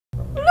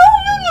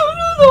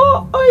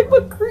I'm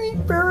a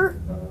creeper.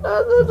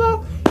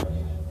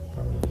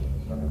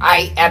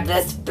 I am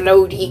this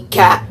floaty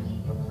cat.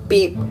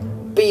 Beep,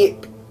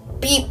 beep,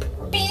 beep,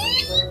 beep.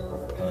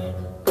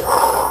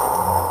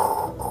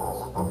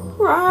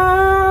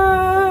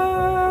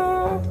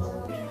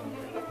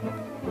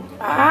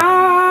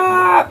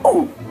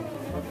 Oh.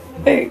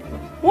 Hey,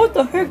 what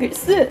the heck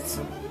is this?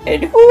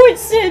 And who would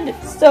send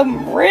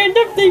some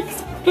random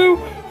things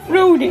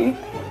floating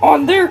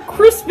on their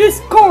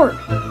Christmas card?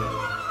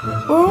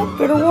 Well,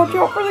 better watch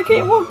out for the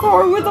cable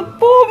car with a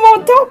bomb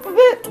on top of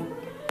it.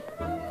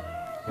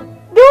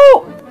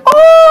 No!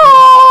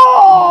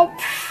 Oh!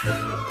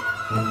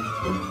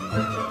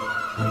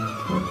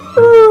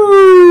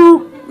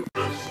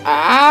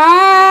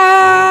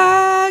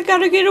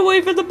 Gotta get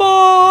away from the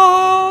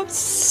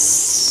bombs.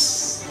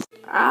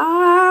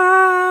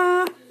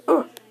 Oh,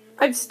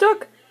 I'm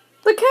stuck.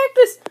 The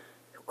cactus.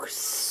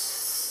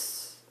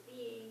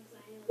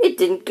 It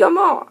didn't come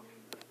off.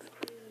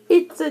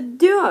 It's a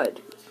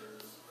dud.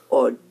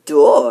 A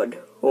dud?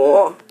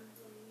 Oh,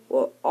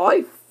 well,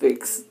 I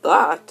fixed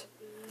that.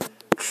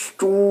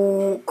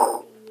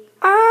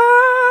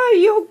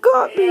 You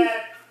got me.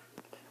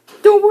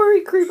 Don't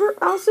worry, creeper.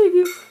 I'll save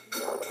you.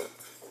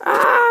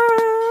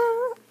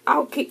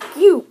 I'll kick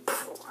you.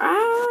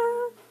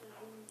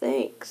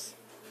 Thanks.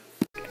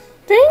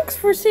 Thanks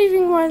for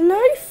saving my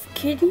life,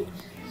 kitty.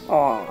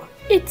 Aw,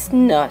 it's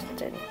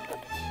nothing.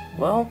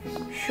 Well,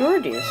 sure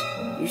it is.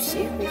 You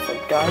saved me from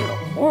dying a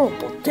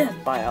horrible death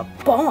by a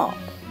bomb.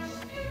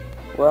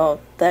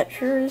 Well, that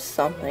sure is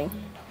something.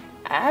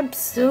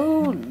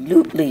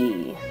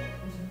 Absolutely.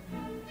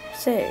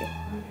 Say,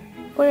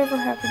 whatever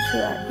happened to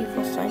that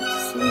evil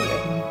scientist leader?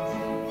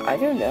 I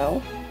don't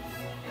know.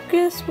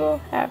 Guess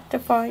we'll have to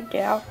find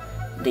out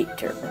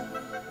later.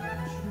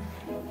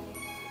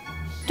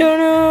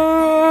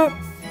 Ta-da!